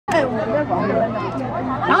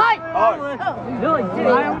Thôi. Rồi,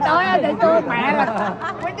 không tới để tôi mẹ rồi.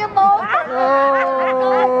 Mấy cái bố.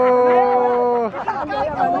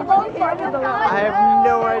 I have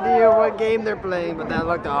no idea what game they're playing, but that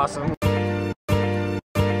looked awesome.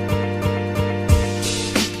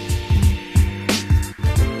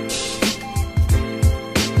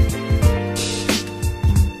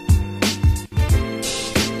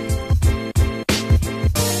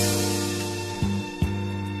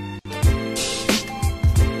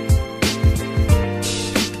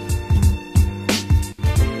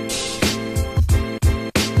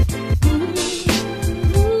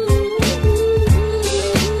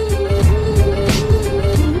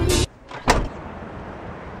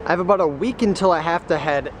 I have about a week until I have to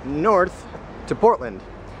head north to Portland.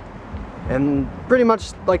 And pretty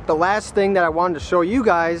much like the last thing that I wanted to show you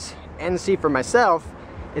guys and see for myself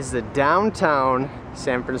is the downtown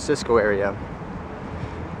San Francisco area.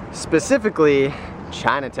 Specifically,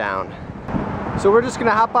 Chinatown. So we're just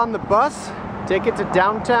gonna hop on the bus, take it to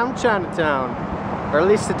downtown Chinatown. Or at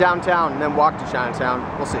least to downtown and then walk to Chinatown.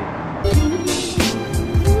 We'll see.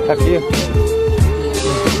 After you.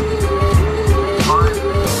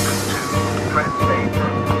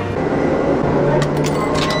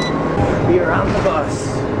 We are on the bus.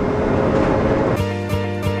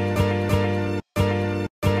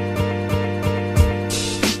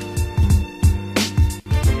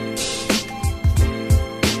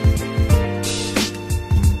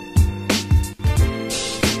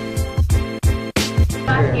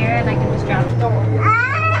 Here and I can just drop the door.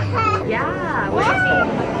 Yeah, what is he?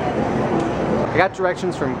 I got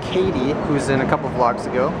directions from Katie, who's in a couple vlogs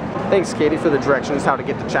ago. Thanks, Katie, for the directions how to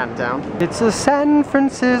get to Chinatown. It's a San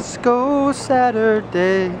Francisco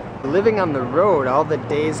Saturday. Living on the road, all the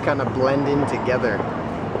days kind of blend in together.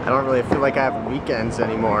 I don't really feel like I have weekends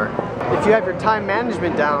anymore. If you have your time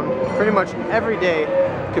management down, pretty much every day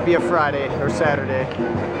could be a Friday or Saturday.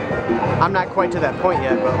 I'm not quite to that point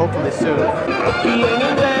yet, but hopefully soon.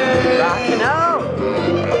 Rockin' out!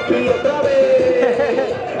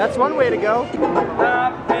 That's one way to go.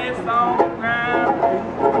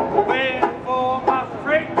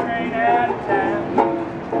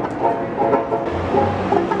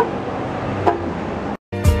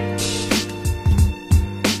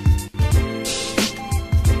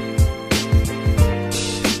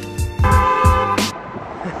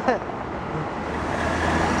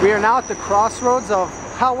 We are now at the crossroads of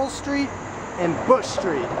Howell Street and Bush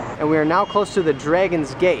Street. And we are now close to the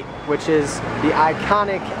Dragon's Gate, which is the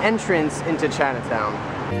iconic entrance into Chinatown.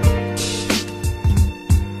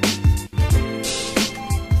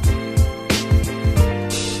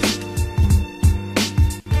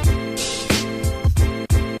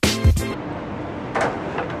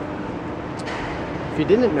 If you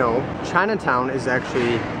didn't know, Chinatown is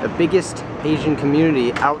actually the biggest Asian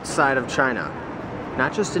community outside of China.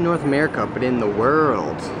 Not just in North America, but in the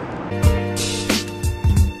world.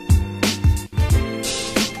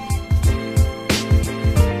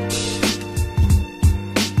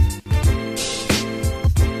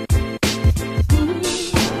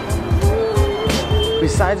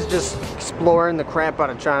 Besides just exploring the crap out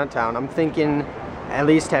of Chinatown, I'm thinking at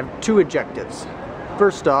least have two objectives.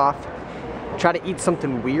 First off, try to eat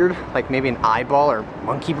something weird, like maybe an eyeball or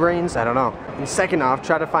monkey brains, I don't know. And second off,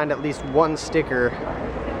 try to find at least one sticker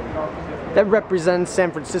that represents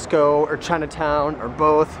San Francisco or Chinatown or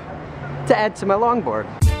both to add to my longboard.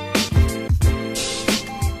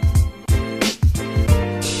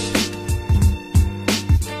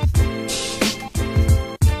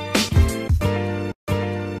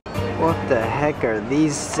 What the heck are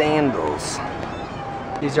these sandals?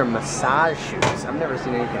 These are massage shoes. I've never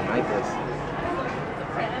seen anything like this.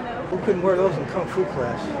 Who couldn't wear those in Kung Fu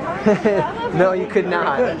class? No, you could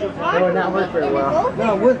not. They would not work very well.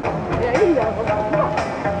 No, it wouldn't.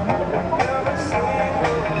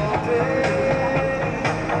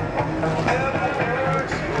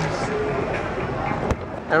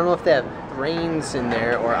 I don't know if they have brains in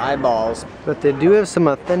there or eyeballs, but they do have some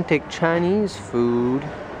authentic Chinese food.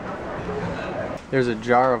 There's a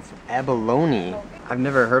jar of abalone. I've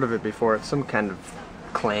never heard of it before. It's some kind of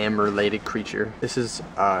clam-related creature. This is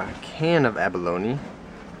a can of abalone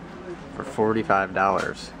for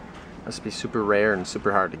 $45. Must be super rare and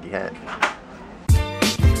super hard to get.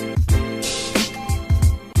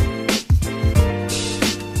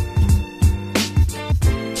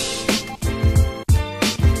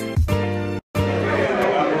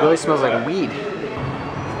 It really smells like weed.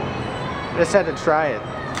 I just had to try it.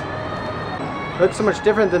 It looks so much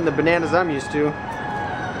different than the bananas I'm used to.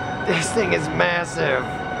 This thing is massive.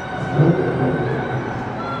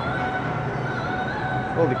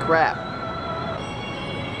 Holy crap.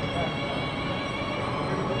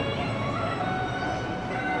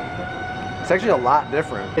 It's actually a lot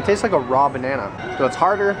different. It tastes like a raw banana. So it's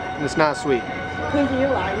harder and it's not sweet. Khi chịu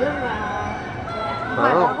lại rất là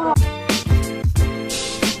Oh.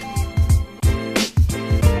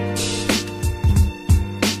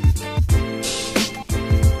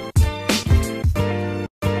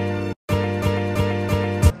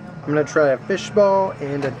 I'm gonna try a fish ball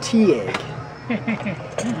and a tea egg.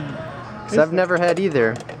 Because I've never had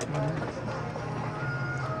either.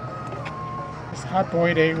 It's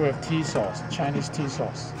hard-boiled egg with tea sauce, Chinese tea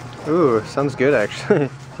sauce. Ooh, sounds good actually.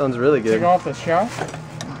 Sounds really good. Take off the shell.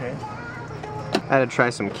 Okay. I had to try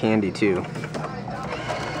some candy too.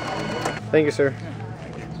 Thank you, sir.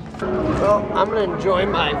 Well, I'm gonna enjoy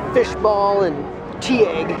my fish ball and tea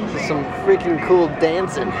egg with some freaking cool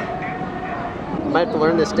dancing. I might have to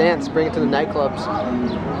learn this dance, bring it to the nightclubs.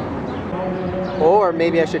 Or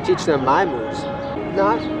maybe I should teach them my moves.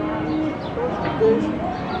 Not.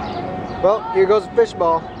 Well, here goes the fish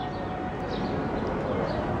ball.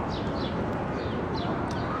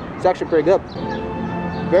 It's actually pretty good.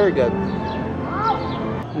 Very good.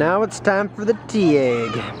 Now it's time for the tea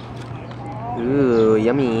egg. Ooh,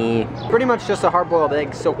 yummy. Pretty much just a hard-boiled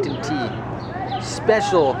egg soaked in tea.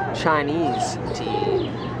 Special Chinese tea.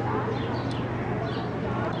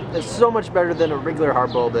 It's so much better than a regular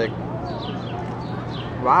hard-boiled egg.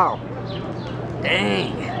 Wow.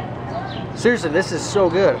 Dang. Seriously, this is so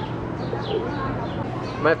good.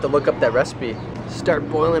 Might have to look up that recipe. Start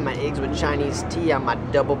boiling my eggs with Chinese tea on my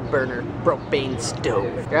double burner propane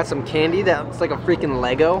stove. Got some candy that looks like a freaking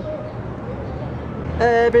Lego.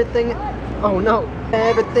 Everything, oh no,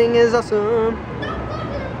 everything is awesome.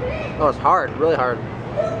 Oh, it's hard, really hard.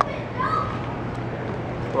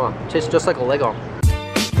 Oh, it tastes just like a Lego.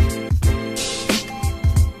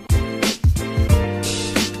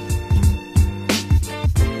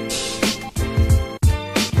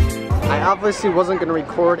 I obviously wasn't going to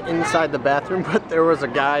record inside the bathroom, but there was a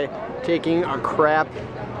guy taking a crap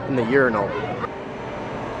in the urinal.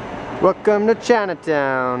 Welcome to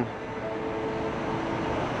Chinatown.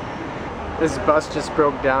 This bus just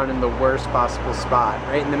broke down in the worst possible spot,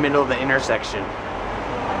 right in the middle of the intersection.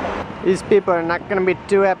 These people are not going to be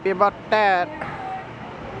too happy about that.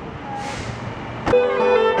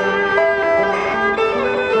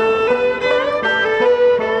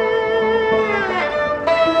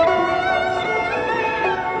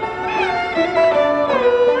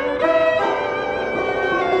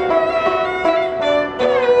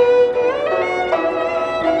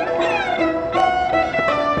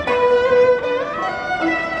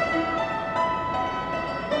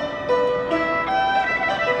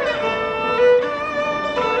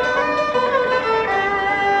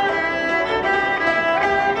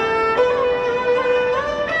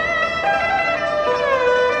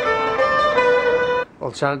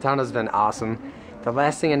 Well, Chinatown has been awesome. The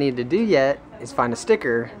last thing I need to do yet is find a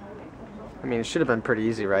sticker. I mean, it should have been pretty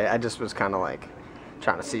easy, right? I just was kind of like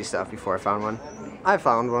trying to see stuff before I found one. I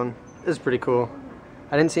found one. It was pretty cool.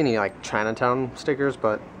 I didn't see any like Chinatown stickers,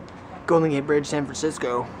 but Golden Gate Bridge, San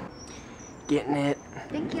Francisco. Getting it.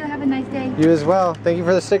 Thank you. Have a nice day. You as well. Thank you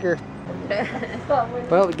for the sticker.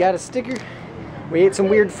 Well, we got a sticker. We ate some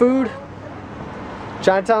weird food.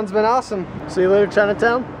 Chinatown's been awesome. See you later,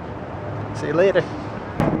 Chinatown. See you later.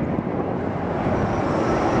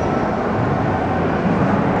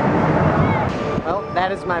 Well,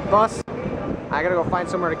 that is my bus. I gotta go find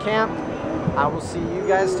somewhere to camp. I will see you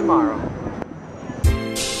guys tomorrow.